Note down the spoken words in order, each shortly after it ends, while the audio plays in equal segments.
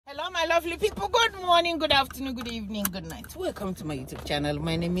Hello my lovely people, good morning, good afternoon, good evening, good night. Welcome to my YouTube channel.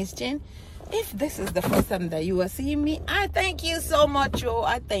 My name is Jane. If this is the first time that you are seeing me, I thank you so much. Oh,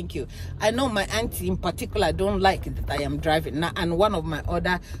 I thank you. I know my auntie in particular don't like it that I am driving now, and one of my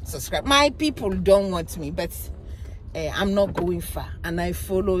other subscribers, my people don't want me, but I'm not going far, and I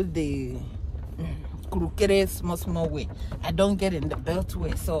follow the crooked small way. I don't get in the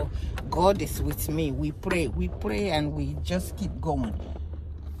beltway, so God is with me. We pray, and we just keep going.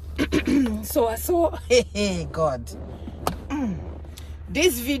 So I saw, hey God,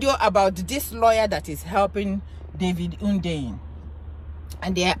 this video about this lawyer that is helping David Undein,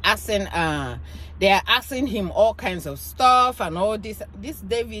 and they are asking him all kinds of stuff and all this. This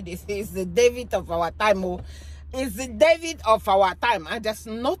David is the David of our time. Oh, is the David of our time, and there's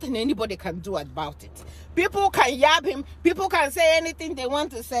nothing anybody can do about it. People can yab him, people can say anything they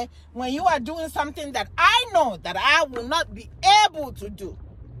want to say when you are doing something that I know that I will not be able to do.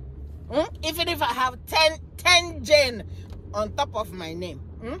 Even if I have 10 Jane on top of my name,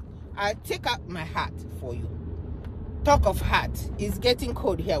 I take out my hat for you. Talk of hat, it's getting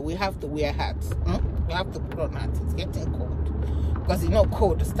cold here. We have to wear hats. We have to put on hats. It's getting cold because you know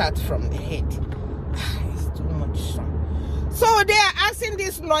cold starts from the head. It's too much sun. So they are asking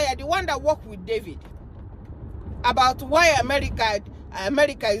this lawyer, the one that worked with David, about why America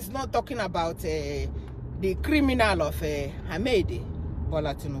is not talking about the criminal of Hamedi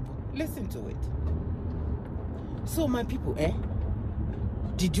Bola Tinubu. Listen to it. So my people,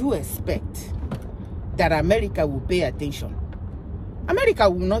 did you expect that America will pay attention? America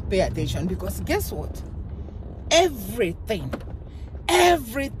will not pay attention because guess what? Everything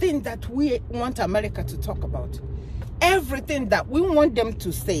that we want America to talk about, everything that we want them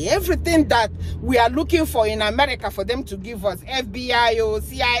to say, everything that we are looking for in America for them to give us, FBI or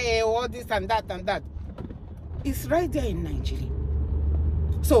CIA or all this and that, is right there in Nigeria.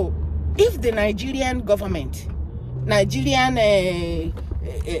 So if the Nigerian government, Nigerian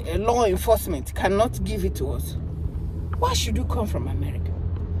law enforcement cannot give it to us, why should you come from America?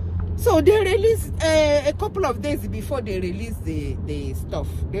 So they released a couple of days before they released the stuff.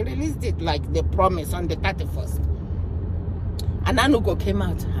 They released it like they promised on the 31st. And Anugo came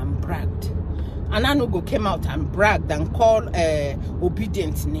out and bragged. And called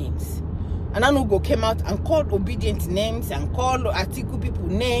obedient names. And Anugo came out and called obedient names and called Atiku people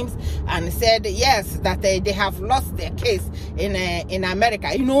names and said, yes, that they have lost their case in America.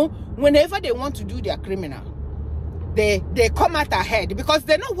 You know, whenever they want to do their criminal, they come out ahead because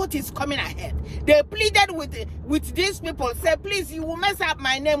they know what is coming ahead. They pleaded with these people, say, please, you will mess up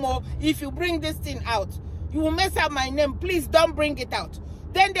my name, or if you bring this thing out, you will mess up my name. Please don't bring it out.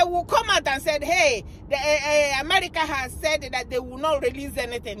 Then they will come out and said, hey, America has said that they will not release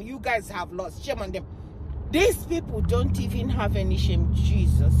anything. You guys have lost. Shame on them. These people don't even have any shame.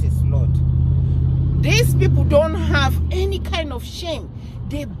 Jesus is Lord. These people don't have any kind of shame.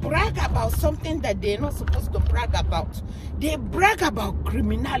 They brag about something that they're not supposed to brag about. They brag about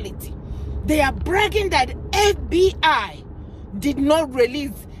criminality. They are bragging that FBI did not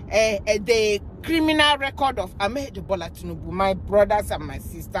release the criminal record of Ahmed Bola Tinubu. My brothers and my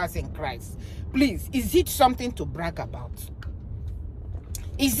sisters in Christ, please, is it something to brag about?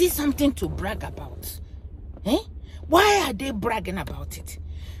 Is it something to brag about? Why are they bragging about it?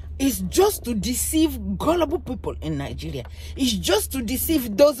 It's just to deceive gullible people in Nigeria. It's just to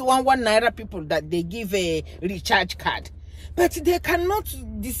deceive those one naira people that they give a recharge card. But they cannot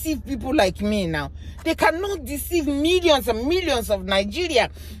deceive people like me now. They cannot deceive millions and millions of Nigeria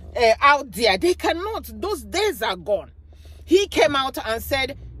out there. They cannot. Those days are gone. He came out and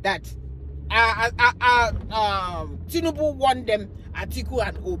said that Tinubu won them, Atiku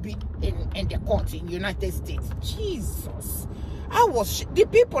and Obi, in the court in United States. Jesus. I was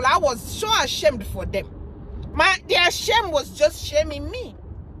so ashamed for them. Their shame was just shaming me.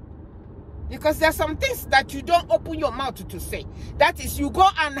 Because there are some things that you don't open your mouth to say. That is, you go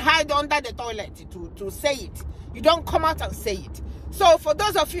and hide under the toilet to say it. You don't come out and say it. So for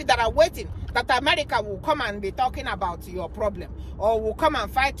those of you that are waiting that America will come and be talking about your problem or will come and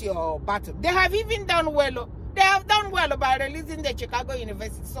fight your battle, they have even done well. They have done well by releasing the Chicago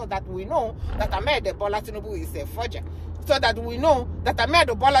University so that we know that Ahmed Bola Tinubu is a forger. So that we know that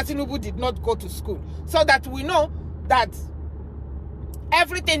Ahmed Bola Tinubu did not go to school. So that we know that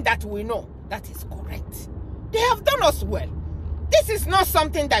everything that we know, that is correct. They have done us well. This is not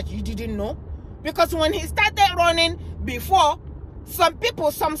something that you didn't know. Because when he started running before, some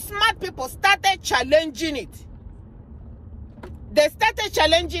smart people started challenging it. They started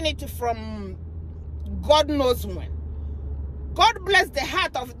challenging it from God knows when. God bless the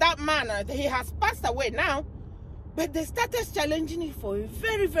heart of that man. He has passed away now. But they started challenging it for a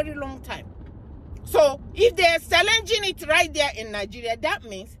very, very long time. So if they're challenging it right there in Nigeria, that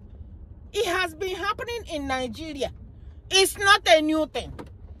means it has been happening in Nigeria. It's not a new thing.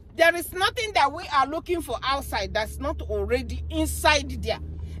 There is nothing that we are looking for outside that's not already inside there.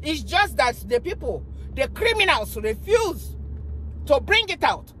 It's just that the people, the criminals, refuse to bring it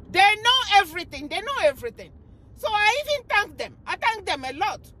out. They know everything. They know everything. So I even thank them. I thank them a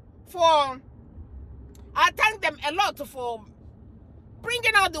lot for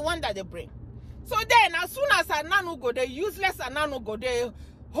bringing out the one that they bring. So then, as soon as Ananugo, the useless Ananugo, the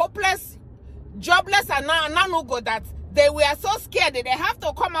hopeless, jobless Ananugo, that they were so scared that they have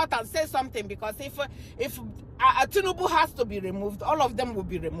to come out and say something, because if Tinubu has to be removed, all of them will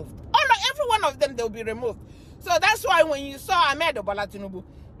be removed. Every one of them, they will be removed. So that's why when you saw Ahmed Bola Tinubu,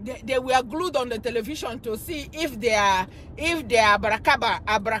 they were glued on the television to see if they are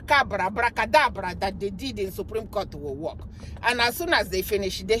abracadabra that they did in Supreme Court will work. And as soon as they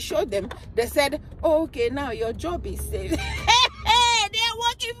finished, they showed them. They said, oh, okay, now your job is safe. They are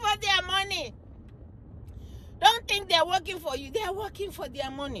working for their money. Don't think they're working for you. They are working for their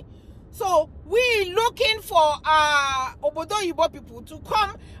money. So we're looking for Obodo Yibo people to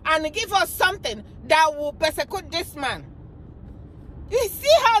come and give us something that will persecute this man. You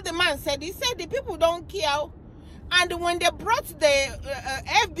see how the man said? He said the people don't care. And when they brought the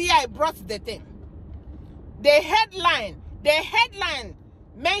FBI brought the thing, the headline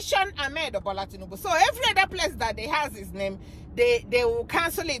mentioned Ahmed Bola Tinubu. So every other place that they has his name, they will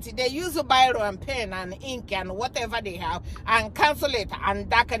cancel it. They use a biro and pen and ink and whatever they have and cancel it and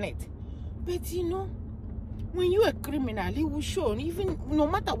darken it. But you know, when you're a criminal, it will show, even no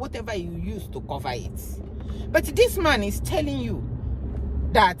matter whatever you use to cover it. But this man is telling you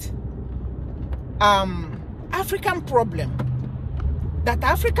that African problem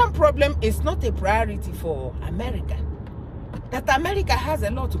is not a priority for America. That America has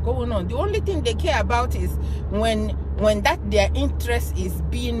a lot going on. The only thing they care about is when that their interest is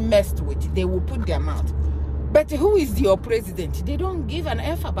being messed with, they will put their mouth. But who is your president? They don't give an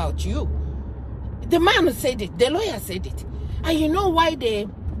F about you. The man said it, the lawyer said it. And you know why they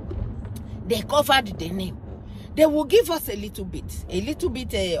covered the name? They will give us a little bit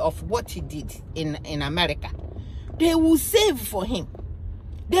of what he did in America. They will save for him.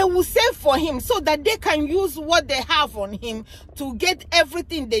 They will save for him so that they can use what they have on him to get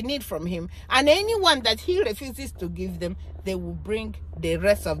everything they need from him. And anyone that he refuses to give them, they will bring the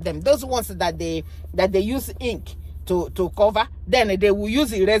rest of them. Those ones that they use ink to cover, then they will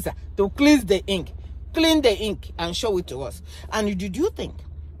use eraser to clean the ink and show it to us. And did you think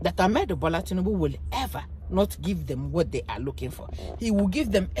that Ahmed Bola Tinubu will ever not give them what they are looking for? He will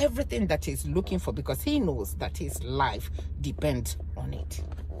give them everything that he's looking for, because he knows that his life depends on it.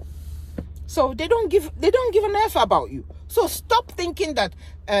 So they don't give an F about you. So stop thinking that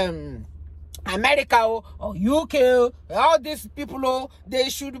America or UK, all these people, they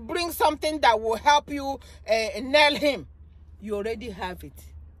should bring something that will help you nail him. You already have it.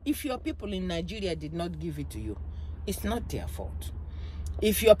 If your people in Nigeria did not give it to you, it's not their fault.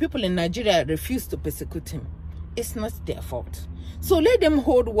 If your people in Nigeria refuse to persecute him, it's not their fault. So let them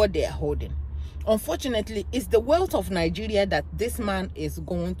hold what they are holding. Unfortunately, it's the wealth of Nigeria that this man is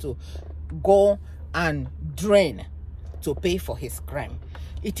going to go and drain to pay for his crime.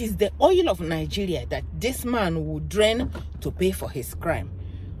 It is the oil of Nigeria that this man will drain to pay for his crime.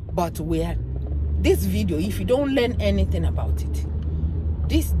 But this video, if you don't learn anything about it,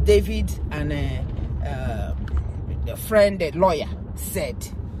 this David and the friend, the lawyer, said,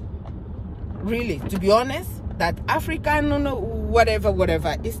 really, to be honest, that African,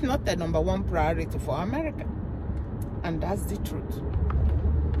 whatever, is not the #1 priority for America. And that's the truth.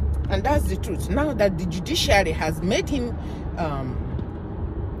 And that's the truth. Now that the judiciary has made him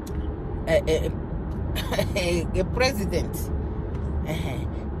a president,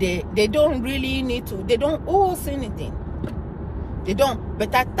 they don't really need to, they don't owe us anything. They don't.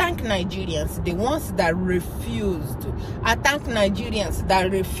 But I thank Nigerians, the ones that refused. I thank Nigerians that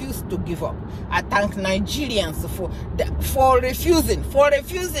refused to give up. I thank Nigerians for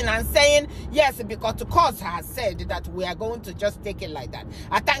refusing and saying yes, because the court has said that we are going to just take it like that.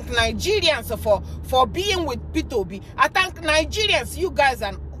 I thank Nigerians for being with P2B. I thank Nigerians, you guys,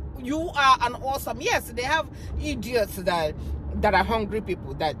 and you are an awesome. Yes, they have idiots that are hungry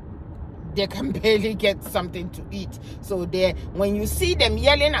people that they can barely get something to eat. So when you see them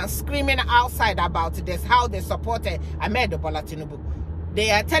yelling and screaming outside about this, how they supported Ahmed Bola Tinubu, They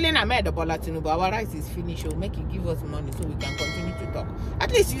are telling Ahmed Bola Tinubu, our rice is finished, so make you give us money so we can continue to talk.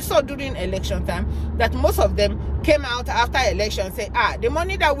 At least you saw during election time that most of them came out after election say, the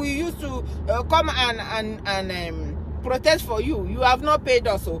money that we used to come and protest for you have not paid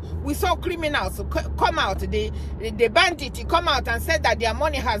us. So we saw criminals come out, the bandits come out and said that their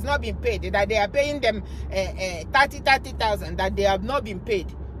money has not been paid, that they are paying them 30,000, that they have not been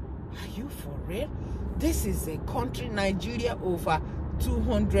paid. Are you for real? This is a country, Nigeria, over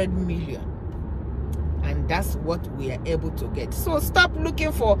 200 million, and that's what we are able to get. So stop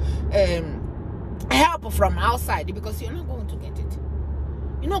looking for help from outside, because you're not going to get it.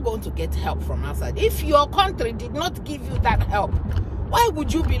 You're not going to get help from outside. If your country did not give you that help, why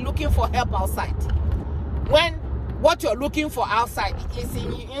would you be looking for help outside when what you're looking for outside is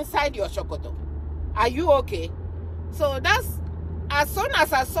inside your shokoto? Are you okay? So that's, as soon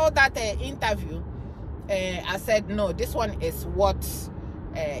as I saw that interview, I said, no, this one is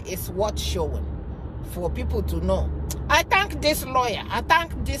worth showing for people to know. I thank this lawyer. I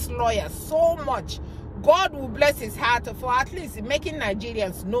thank this lawyer so much. God will bless his heart for at least making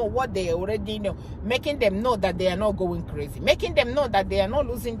Nigerians know what they already know, making them know that they are not going crazy, making them know that they are not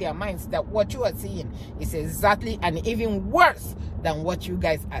losing their minds, that what you are seeing is exactly and even worse than what you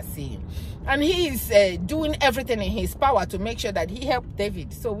guys are seeing. And he is doing everything in his power to make sure that he helped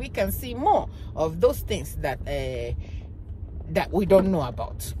David, so we can see more of those things that we don't know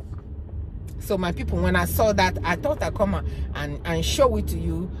about. So my people, when I saw that, I thought I'd come and show it to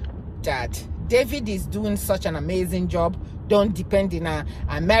you that David is doing such an amazing job. Don't depend in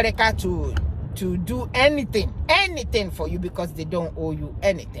America to do anything for you, because they don't owe you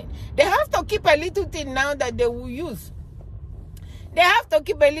anything. They have to keep a little thing now that they will use. They have to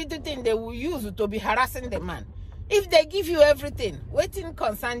keep a little thing they will use to be harassing the man. If they give you everything, what in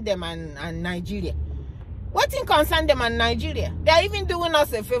concern them and Nigeria? What in concern them and Nigeria? They are even doing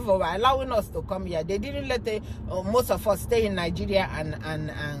us a favor by allowing us to come here. They didn't let most of us stay in Nigeria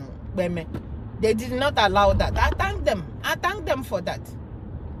and Beme. They did not allow that. I thank them. I thank them for that.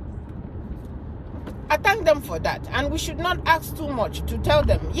 I thank them for that. And we should not ask too much to tell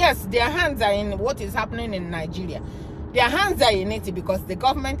them, yes, their hands are in what is happening in Nigeria. Their hands are in it because the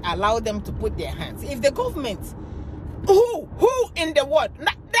government allowed them to put their hands. If the government, who in the world,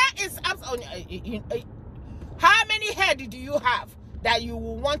 that is absolutely, how many heads do you have that you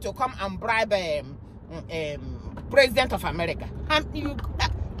will want to come and bribe President of America?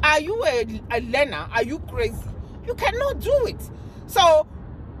 Are you a learner? Are you crazy? You cannot do it. So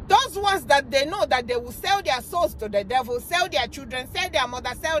those ones that they know that they will sell their souls to the devil, sell their children, sell their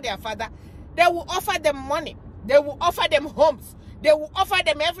mother, sell their father, they will offer them money. They will offer them homes. They will offer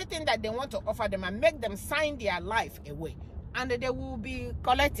them everything that they want to offer them and make them sign their life away. And they will be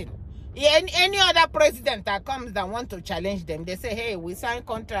collecting. Any other president that comes that want to challenge them, they say, hey, we signed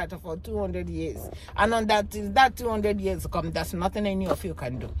contract for 200 years. And on that 200 years come, there's nothing any of you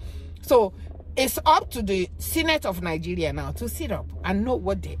can do. So it's up to the Senate of Nigeria now to sit up and know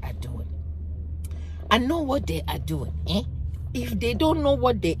what they are doing. And know what they are doing. If they don't know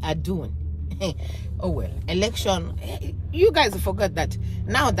what they are doing, oh well, election, you guys forgot that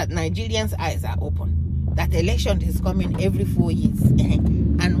now that Nigerians' eyes are open, that election is coming every 4 years.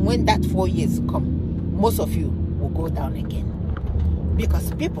 And when that 4 years come, most of you will go down again.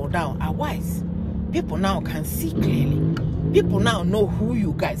 Because people now are wise. People now can see clearly. People now know who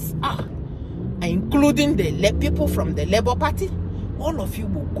you guys are. Including the people from the Labour Party. All of you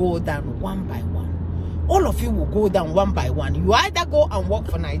will go down one by one. All of you will go down one by one. You either go and work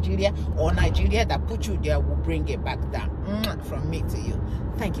for Nigeria, or Nigeria that put you there will bring it back down. From me to you.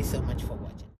 Thank you so much for